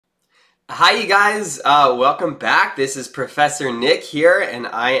Hi, you guys. Welcome back. This is Professor Nick here, and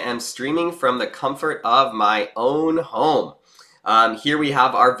I am streaming from the comfort of my own home. Here we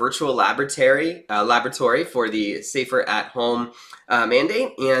have our virtual laboratory for the Safer at Home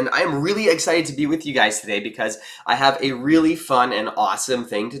mandate, and I am really excited to be with you guys today because I have a really fun and awesome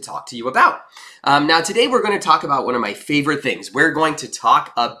thing to talk to you about. Now, today we're going to talk about one of my favorite things. We're going to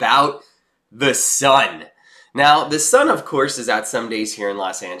talk about the sun. Now, the sun, of course, is out some days here in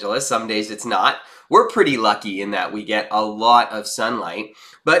Los Angeles. Some days it's not. We're pretty lucky in that we get a lot of sunlight,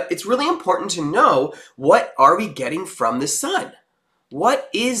 but it's really important to know, what are we getting from the sun? What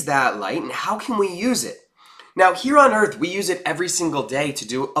is that light and how can we use it? Now, here on Earth, we use it every single day to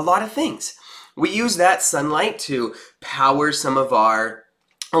do a lot of things. We use that sunlight to power some of our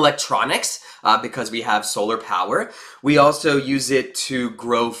electronics because we have solar power. We also use it to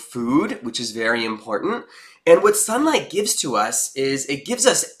grow food, which is very important. And what sunlight gives to us is it gives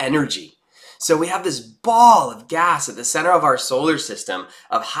us energy. So we have this ball of gas at the center of our solar system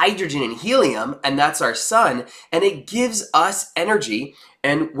of hydrogen and helium, and that's our sun, and it gives us energy.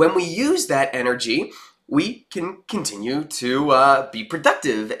 And when we use that energy, we can continue to be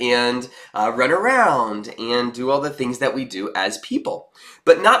productive and run around and do all the things that we do as people.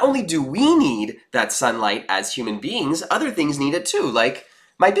 But not only do we need that sunlight as human beings, other things need it too, like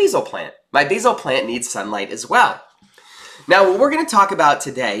my basil plant. My basil plant needs sunlight as well. Now, what we're going to talk about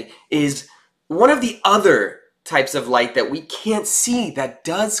today is one of the other types of light that we can't see that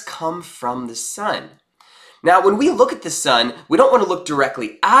does come from the sun. Now, when we look at the sun, we don't want to look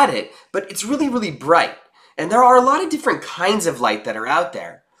directly at it, but it's really, really bright. And there are a lot of different kinds of light that are out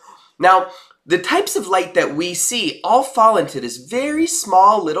there. Now, the types of light that we see all fall into this very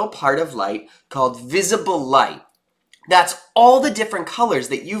small little part of light called visible light. That's all the different colors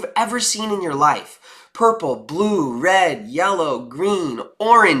that you've ever seen in your life. Purple, blue, red, yellow, green,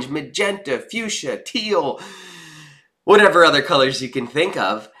 orange, magenta, fuchsia, teal, whatever other colors you can think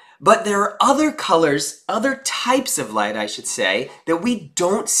of. But there are other colors, other types of light, I should say, that we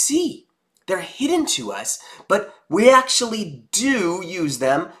don't see. They're hidden to us, but we actually do use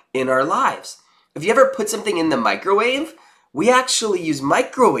them in our lives. If you ever put something in the microwave, we actually use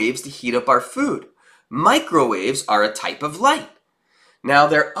microwaves to heat up our food. Microwaves are a type of light. Now,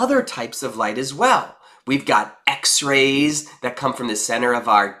 there are other types of light as well. We've got X-rays that come from the center of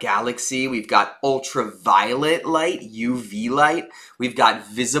our galaxy. We've got ultraviolet light, UV light. We've got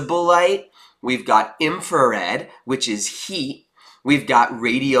visible light. We've got infrared, which is heat. We've got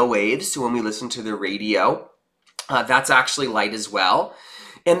radio waves, so when we listen to the radio, that's actually light as well.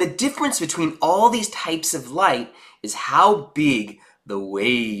 And the difference between all these types of light is how big the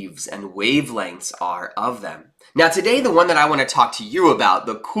waves and wavelengths are of them. Now today, the one that I want to talk to you about,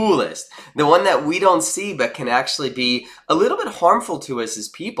 the coolest, the one that we don't see but can actually be a little bit harmful to us as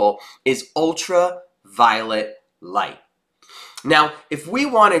people, is ultraviolet light. Now, if we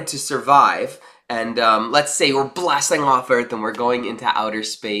wanted to survive, and let's say we're blasting off Earth and we're going into outer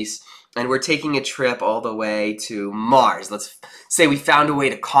space, and we're taking a trip all the way to Mars. Let's say we found a way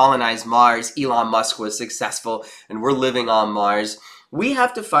to colonize Mars. Elon Musk was successful and we're living on Mars. We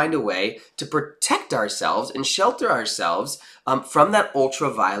have to find a way to protect ourselves and shelter ourselves from that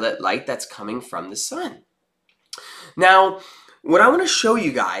ultraviolet light that's coming from the sun. Now, what I want to show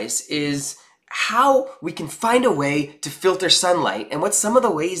you guys is how we can find a way to filter sunlight and what some of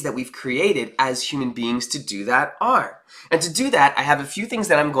the ways that we've created as human beings to do that are. And to do that, I have a few things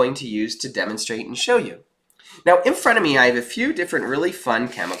that I'm going to use to demonstrate and show you. Now, in front of me, I have a few different really fun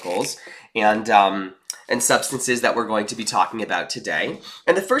chemicals and substances that we're going to be talking about today.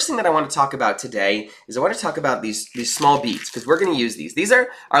 And the first thing that I want to talk about today is I want to talk about these small beads, because we're going to use these. These are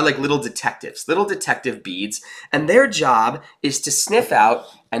like little detectives, little detective beads, and their job is to sniff out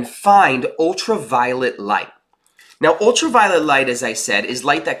and find ultraviolet light. Now, ultraviolet light, as I said, is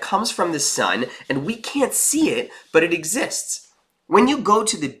light that comes from the sun, and we can't see it, but it exists. When you go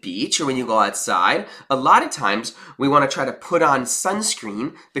to the beach or when you go outside, a lot of times we want to try to put on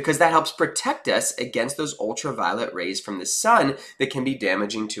sunscreen because that helps protect us against those ultraviolet rays from the sun that can be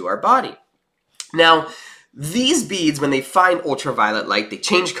damaging to our body. Now, these beads, when they find ultraviolet light, they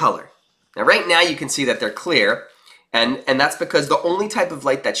change color. Now, right now you can see that they're clear, and that's because the only type of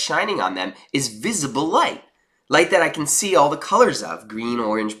light that's shining on them is visible light. Light that I can see all the colors of, green,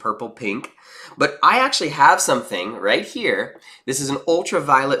 orange, purple, pink. But I actually have something right here. This is an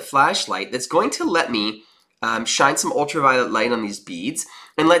ultraviolet flashlight that's going to let me shine some ultraviolet light on these beads,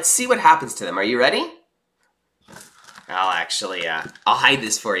 and let's see what happens to them. Are you ready? I'll hide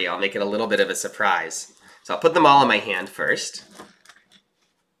this for you. I'll make it a little bit of a surprise. So I'll put them all in my hand first.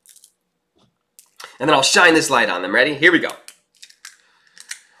 And then I'll shine this light on them. Ready? Here we go.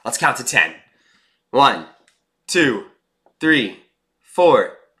 Let's count to 10. 1, 2, 3,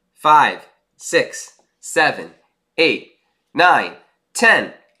 4, 5, 6, 7, 8, 9,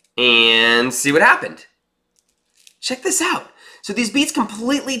 10. And see what happened. Check this out. So these beads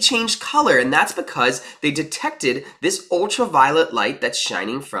completely changed color, and that's because they detected this ultraviolet light that's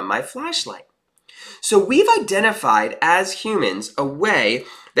shining from my flashlight. So we've identified as humans a way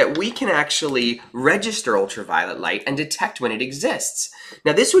that we can actually register ultraviolet light and detect when it exists.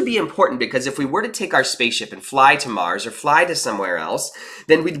 Now this would be important because if we were to take our spaceship and fly to Mars or fly to somewhere else,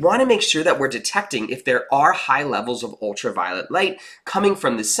 then we'd want to make sure that we're detecting if there are high levels of ultraviolet light coming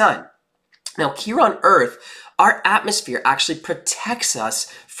from the sun. Now here on Earth, our atmosphere actually protects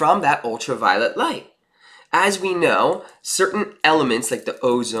us from that ultraviolet light. As we know, certain elements like the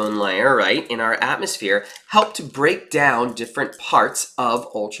ozone layer, right, in our atmosphere help to break down different parts of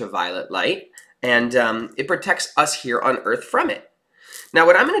ultraviolet light, and it protects us here on Earth from it. Now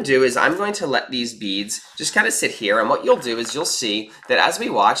what I'm going to do is I'm going to let these beads just kind of sit here, and what you'll do is you'll see that as we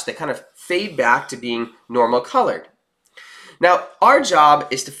watch, they kind of fade back to being normal colored. Now, our job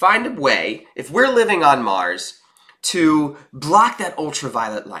is to find a way, if we're living on Mars, to block that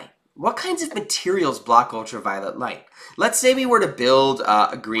ultraviolet light. What kinds of materials block ultraviolet light? Let's say we were to build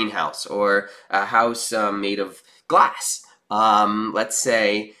a greenhouse or a house made of glass, let's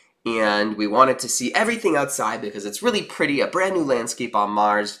say, and we wanted to see everything outside because it's really pretty, a brand new landscape on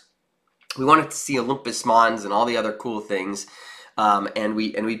Mars. We wanted to see Olympus Mons and all the other cool things, and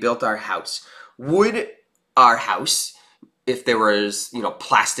we built our house. Would our house, if there was,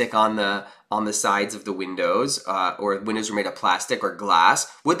 plastic on the sides of the windows, or windows were made of plastic or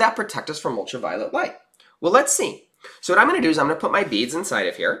glass, would that protect us from ultraviolet light? Well, let's see. So what I'm going to do is I'm going to put my beads inside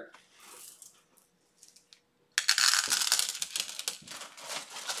of here.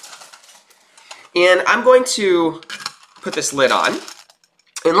 And I'm going to put this lid on.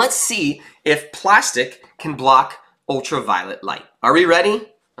 And let's see if plastic can block ultraviolet light. Are we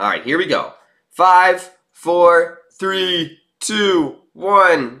ready? All right, here we go. 5, 4, 3, 2,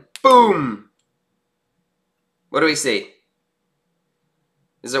 1, boom! What do we see?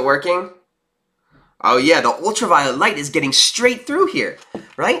 Is it working? Oh yeah, the ultraviolet light is getting straight through here,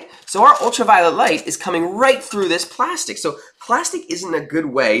 right? So our ultraviolet light is coming right through this plastic. So plastic isn't a good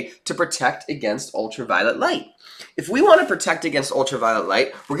way to protect against ultraviolet light. If we want to protect against ultraviolet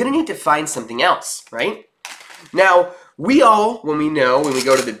light, we're going to need to find something else, right? Now, we all, when we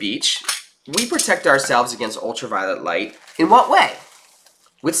go to the beach, we protect ourselves against ultraviolet light. In what way?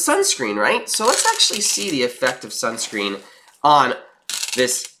 With sunscreen, right? So let's actually see the effect of sunscreen on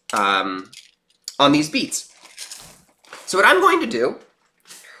this, on these beads. So what I'm going to do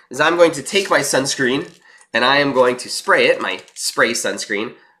is I'm going to take my sunscreen and I am going to spray it, my spray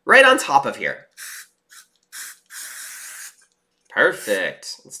sunscreen, right on top of here.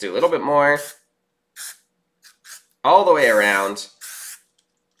 Perfect. Let's do a little bit more. All the way around.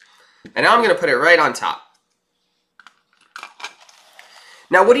 And now I'm going to put it right on top.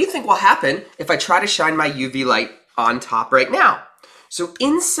 Now, what do you think will happen if I try to shine my UV light on top right now? So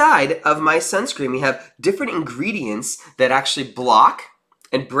inside of my sunscreen, we have different ingredients that actually block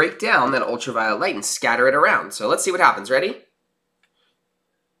and break down that ultraviolet light and scatter it around. So let's see what happens. Ready?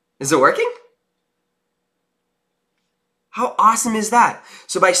 Is it working? How awesome is that?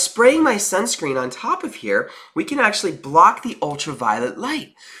 So by spraying my sunscreen on top of here, we can actually block the ultraviolet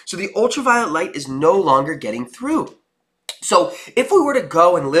light. So the ultraviolet light is no longer getting through. So if we were to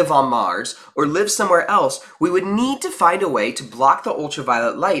go and live on Mars or live somewhere else, we would need to find a way to block the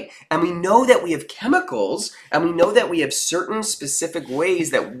ultraviolet light. And we know that we have chemicals and we know that we have certain specific ways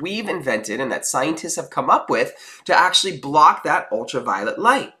that we've invented and that scientists have come up with to actually block that ultraviolet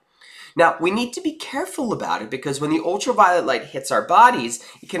light. Now, we need to be careful about it because when the ultraviolet light hits our bodies,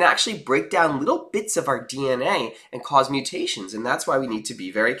 it can actually break down little bits of our DNA and cause mutations, and that's why we need to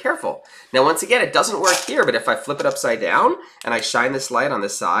be very careful. Now, once again, it doesn't work here, but if I flip it upside down and I shine this light on the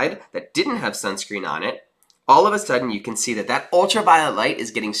side that didn't have sunscreen on it, all of a sudden you can see that that ultraviolet light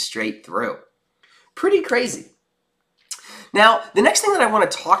is getting straight through. Pretty crazy. Now, the next thing that I want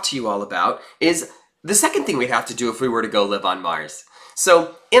to talk to you all about is the second thing we'd have to do if we were to go live on Mars.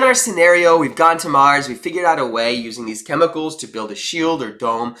 So in our scenario, we've gone to Mars, we figured out a way using these chemicals to build a shield or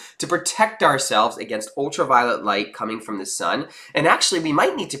dome to protect ourselves against ultraviolet light coming from the sun. And actually, we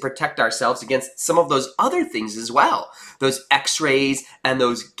might need to protect ourselves against some of those other things as well, those X-rays and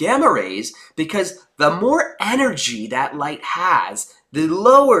those gamma rays, because the more energy that light has, the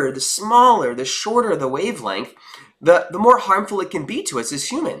lower, the smaller, the shorter the wavelength, the more harmful it can be to us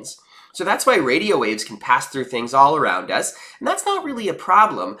as humans. So that's why radio waves can pass through things all around us, and that's not really a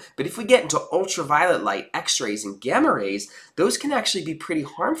problem. But if we get into ultraviolet light, X-rays, and gamma rays, those can actually be pretty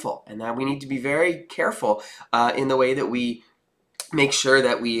harmful, and we need to be very careful in the way that we make sure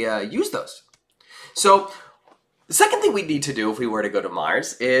that we use those. So the second thing we'd need to do if we were to go to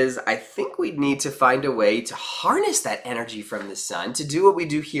Mars is I think we'd need to find a way to harness that energy from the sun to do what we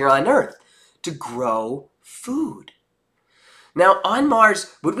do here on Earth, to grow food. Now, on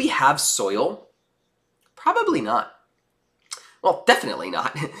Mars, would we have soil? Probably not. Well, definitely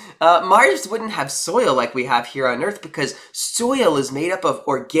not. Mars wouldn't have soil like we have here on Earth because soil is made up of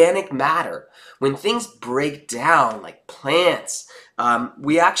organic matter. When things break down, like plants,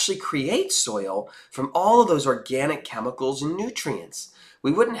 we actually create soil from all of those organic chemicals and nutrients.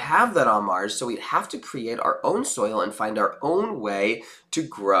 We wouldn't have that on Mars, so we'd have to create our own soil and find our own way to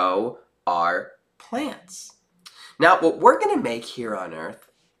grow our plants. Now, what we're going to make here on Earth,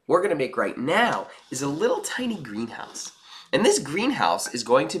 right now, is a little tiny greenhouse. And this greenhouse is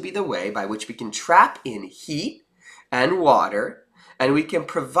going to be the way by which we can trap in heat and water, and we can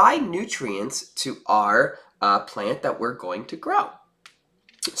provide nutrients to our plant that we're going to grow.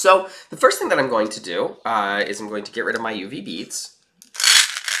 So the first thing that I'm going to do is I'm going to get rid of my UV beads.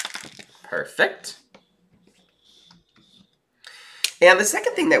 Perfect. And the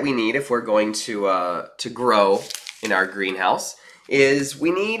second thing that we need if we're going to grow in our greenhouse is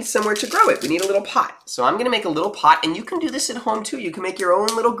we need somewhere to grow it. We need a little pot. So I'm going to make a little pot, and you can do this at home too. You can make your own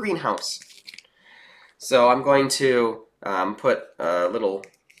little greenhouse. So I'm going to put a little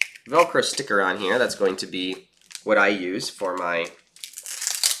Velcro sticker on here. That's going to be what I use for to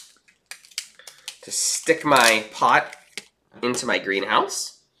stick my pot into my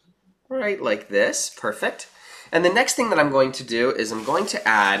greenhouse. Right, like this. Perfect. And the next thing that I'm going to do is I'm going to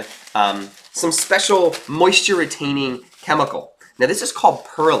add some special moisture-retaining chemical. Now this is called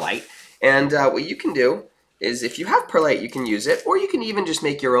perlite, and what you can do is if you have perlite, you can use it, or you can even just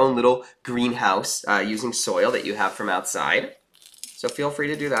make your own little greenhouse using soil that you have from outside. So feel free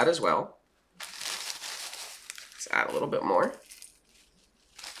to do that as well. Let's add a little bit more.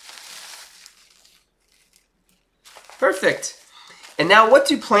 Perfect. And now what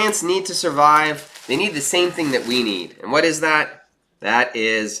do plants need to survive? They need the same thing that we need. And what is that? That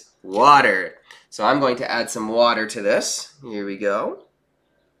is water. So I'm going to add some water to this. Here we go.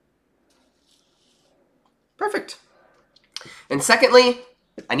 Perfect. And secondly,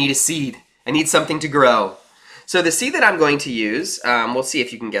 I need a seed. I need something to grow. So the seed that I'm going to use, we'll see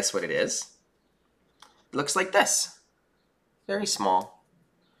if you can guess what it is. It looks like this. Very small.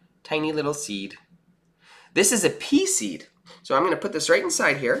 Tiny little seed. This is a pea seed. So I'm going to put this right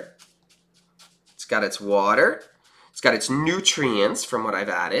inside here. It's got its water. It's got its nutrients from what I've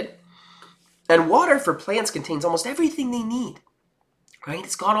added. And water for plants contains almost everything they need, right?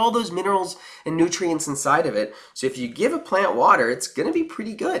 It's got all those minerals and nutrients inside of it. So if you give a plant water, it's going to be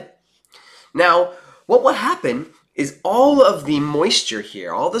pretty good. Now, what will happen is all of the moisture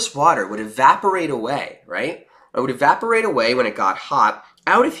here, all this water would evaporate away, right? It would evaporate away when it got hot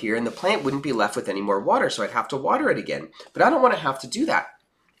out of here, and the plant wouldn't be left with any more water, so I'd have to water it again. But I don't want to have to do that.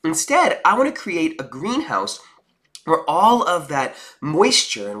 Instead, I want to create a greenhouse where all of that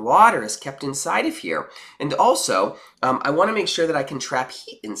moisture and water is kept inside of here. And also, I want to make sure that I can trap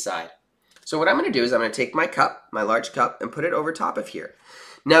heat inside. So what I'm going to do is I'm going to take my cup, my large cup, and put it over top of here.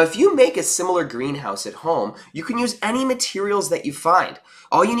 Now, if you make a similar greenhouse at home, you can use any materials that you find.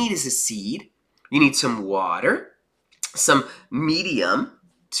 All you need is a seed. You need some water, some medium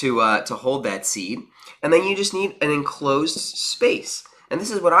to hold that seed, and then you just need an enclosed space. And this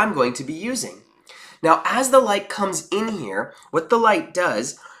is what I'm going to be using. Now, as the light comes in here, what the light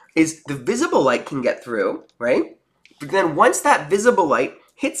does is the visible light can get through, right? But then once that visible light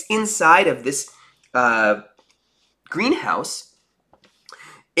hits inside of this greenhouse,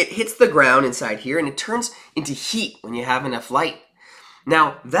 it hits the ground inside here and it turns into heat when you have enough light.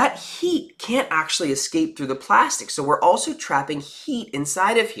 Now, that heat can't actually escape through the plastic, so we're also trapping heat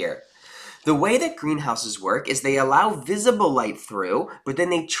inside of here. The way that greenhouses work is they allow visible light through, but then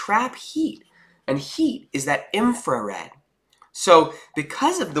they trap heat. And heat is that infrared. So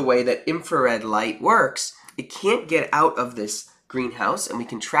because of the way that infrared light works, it can't get out of this greenhouse, and we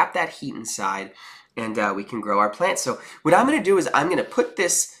can trap that heat inside, and we can grow our plants. So what I'm going to do is I'm going to put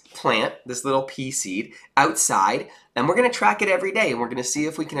this plant, this little pea seed, outside, and we're going to track it every day, and we're going to see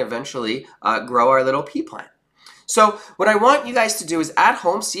if we can eventually grow our little pea plant. So what I want you guys to do is at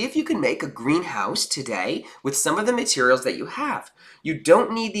home, see if you can make a greenhouse today with some of the materials that you have. You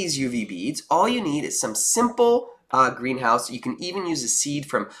don't need these UV beads. All you need is some simple greenhouse. You can even use a seed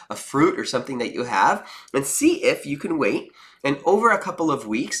from a fruit or something that you have, and see if you can wait and over a couple of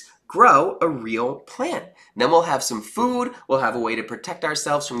weeks grow a real plant. Then we'll have some food, we'll have a way to protect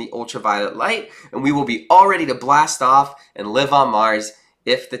ourselves from the ultraviolet light, and we will be all ready to blast off and live on Mars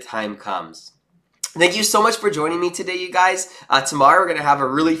if the time comes. Thank you so much for joining me today, you guys. Tomorrow we're going to have a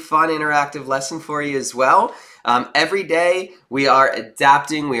really fun interactive lesson for you as well. Every day we are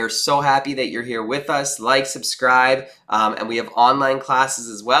adapting. We are so happy that you're here with us. Like, subscribe, and we have online classes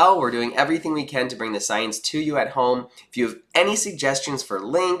as well. We're doing everything we can to bring the science to you at home. If you have any suggestions for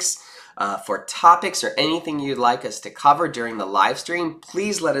links, for topics, or anything you'd like us to cover during the live stream,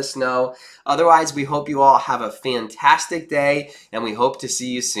 please let us know. Otherwise, we hope you all have a fantastic day, and we hope to see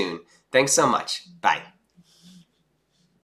you soon. Thanks so much. Bye.